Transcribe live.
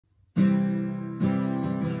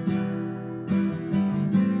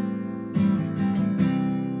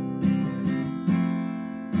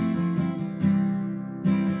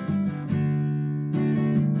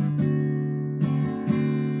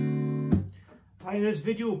Hi, in this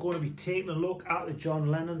video we're going to be taking a look at the John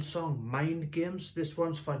Lennon song Mind Games. This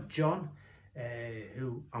one's for John,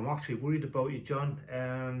 who I'm actually worried about you, John,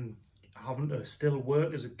 having to still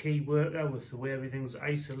work as a key worker with the way everything's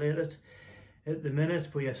isolated at the minute,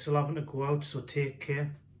 but you're still having to go out, so take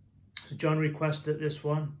care. So John requested this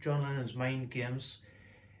one, John Lennon's Mind Games.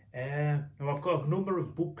 Now I've got a number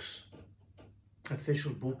of books,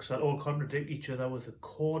 official books, that all contradict each other with the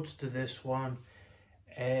chords to this one.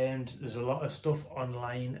 And there's a lot of stuff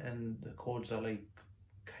online and the chords are like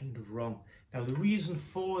kind of wrong. Now the reason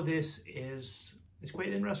for this is it's quite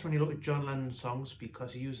interesting when you look at John Lennon songs,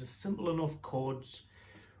 because he uses simple enough chords,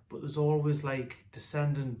 but there's always like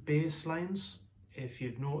descending bass lines. If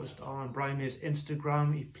you've noticed on Brian May's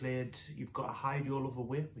Instagram, he played You've Got to Hide Your Love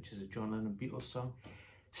Away, which is a John Lennon Beatles song.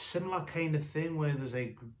 Similar kind of thing where there's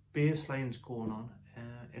like bass lines going on,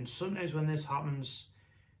 and sometimes when this happens,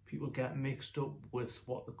 people get mixed up with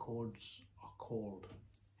what the chords are called.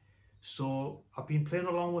 So I've been playing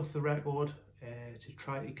along with the record to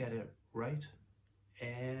try to get it right.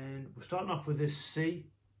 And we're starting off with this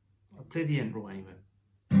C. I'll play the intro anyway.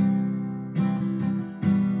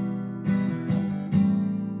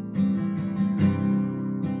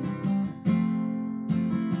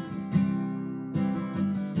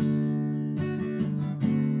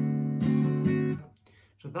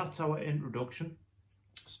 So that's our introduction.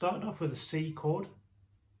 Starting off with a C chord,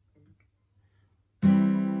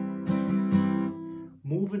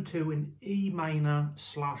 moving to an E minor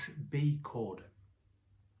 / B chord,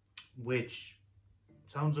 which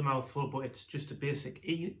sounds a mouthful, but it's just a basic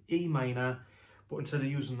E minor, but instead of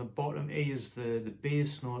using the bottom E as the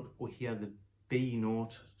bass note, we hear the B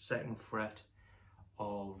note, 2nd fret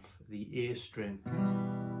of the A string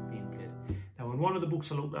being played. Now in one of the books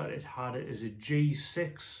I looked at, it had it as a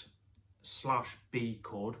G6 / B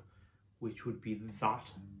chord, which would be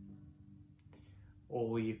that,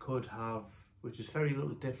 or you could have, which is very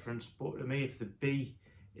little difference, but to me, if the B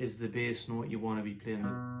is the bass note, you want to be playing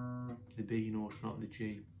the B note, not the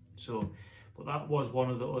G. So, but that was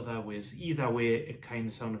one of the other ways. Either way, it kind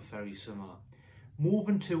of sounded very similar.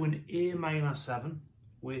 Moving to an A minor 7,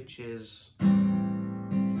 which is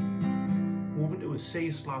moving to a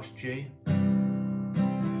C / G.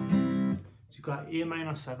 You've got A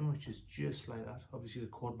minor 7, which is just like that. Obviously the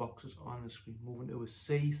chord box is on the screen. Moving to a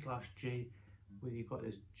C / G, where you've got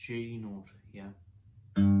this G note here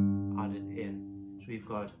added in. So you've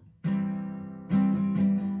got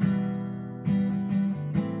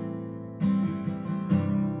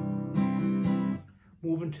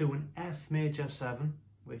moving to an F major 7,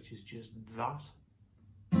 which is just that.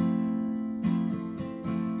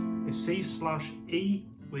 A C / E,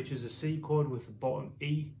 which is a C chord with the bottom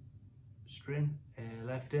E string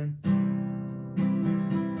left in,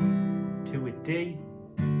 to a D,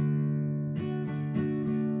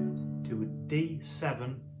 to a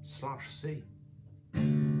D7 / C.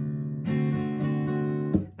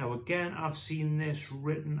 Now again, I've seen this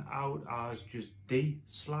written out as just D /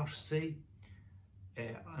 C,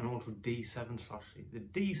 and also D7 / C. The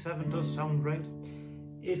D7 does sound right.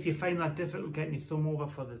 If you find that difficult getting your thumb over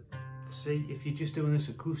for the C, if you're just doing this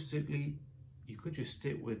acoustically, you could just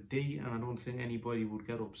stick with D, and I don't think anybody would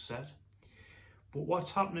get upset. But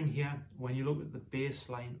what's happening here, when you look at the bass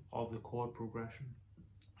line of the chord progression,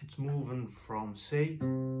 it's moving from C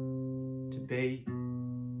to B,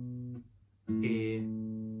 A,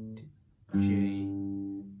 G,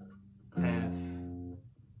 F,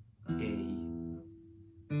 E,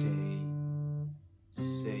 D,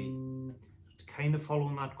 C. It's kind of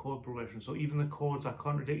following that chord progression. So even the chords that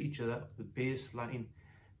contradict each other, the bass line,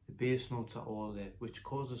 the bass notes are all there, which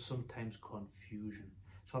causes sometimes confusion.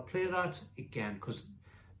 So I'll play that again, because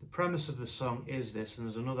the premise of the song is this, and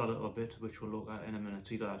there's another little bit which we'll look at in a minute.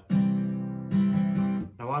 So you got it.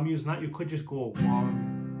 Now I'm using that. You could just go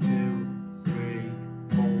 1, 2, 3,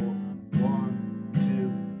 4, 1, 2,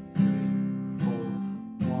 3, 4,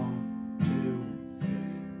 1,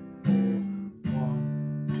 2, 3, 4, 1,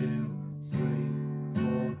 2, 3,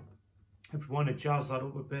 4. If you want to jazz that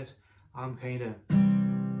up a bit, I'm kind of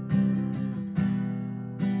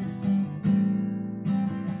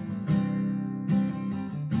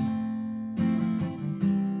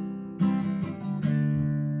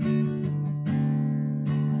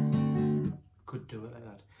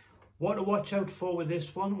what to watch out for with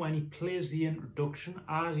this one when he plays the introduction.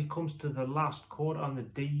 As he comes to the last chord on the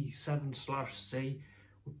D7 / C,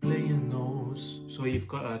 we're playing those. So you've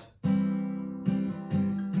got that.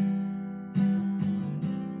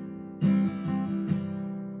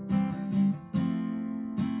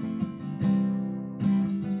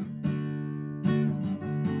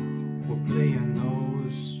 We're playing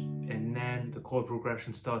those, and then the chord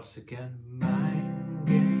progression starts again. Mind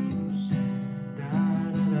games, da,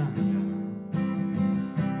 da, da, da.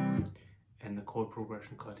 And the chord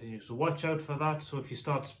progression continues. So watch out for that. So if you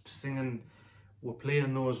start singing, we're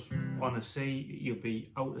playing those on a C, you'll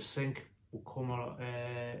be out of sync. We'll come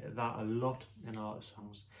that a lot in a lot of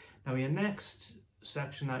songs. Now your next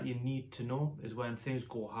section that you need to know is when things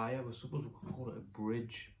go higher. I suppose we could call it a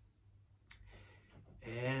bridge.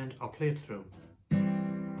 And I'll play it through.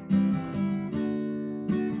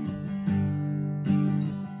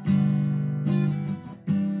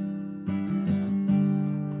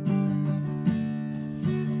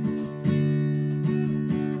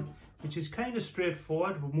 Which is kind of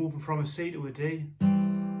straightforward. We're moving from a C to a D.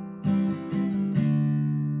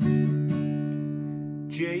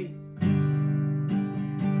 G.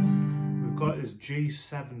 We've got this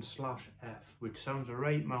G7/F, which sounds a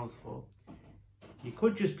right mouthful. You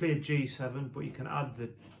could just play G7, but you can add the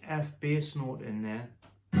F bass note in there.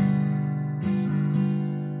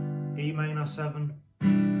 E-7,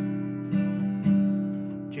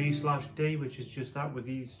 G/D, which is just that with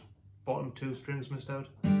these bottom two strings missed out,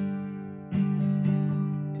 to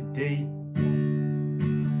D.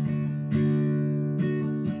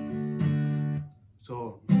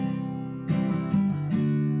 So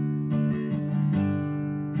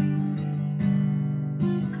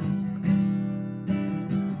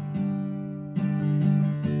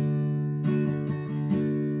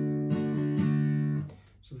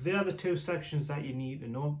they are the two sections that you need to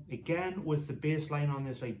know. Again, with the bass line on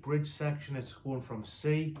this like bridge section, it's going from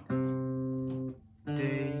C, D,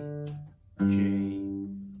 G,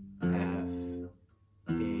 F,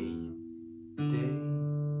 E, D,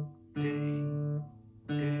 D,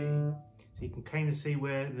 D. So you can kind of see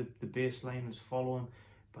where the bass line is following.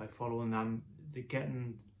 By following them, they're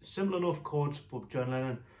getting similar enough chords, but John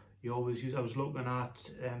Lennon, you always use, I was looking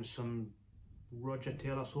at some Roger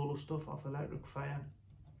Taylor solo stuff off Electric Fire.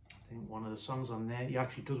 I think one of the songs on there, he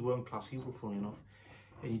actually does work on Class Hero, funny enough,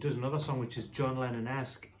 and he does another song which is John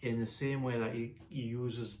Lennon-esque in the same way that he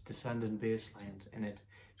uses descending bass lines in it.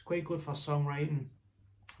 It's quite good for songwriting,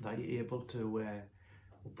 that you're able to, what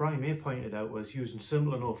Brian May pointed out was using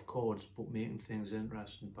simple enough chords but making things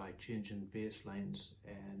interesting by changing bass lines,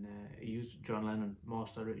 and he used John Lennon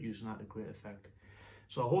mastered it, using that to great effect.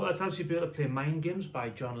 So I hope that's helps you be able to play Mind Games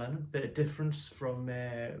by John Lennon. Bit of difference from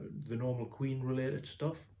the normal Queen related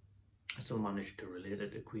stuff. I still managed to relate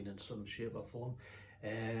it to Queen in some shape or form,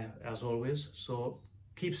 as always. So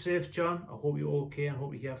keep safe, John. I hope you're okay and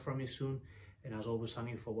hope we hear from you soon. And as always, thank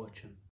you for watching.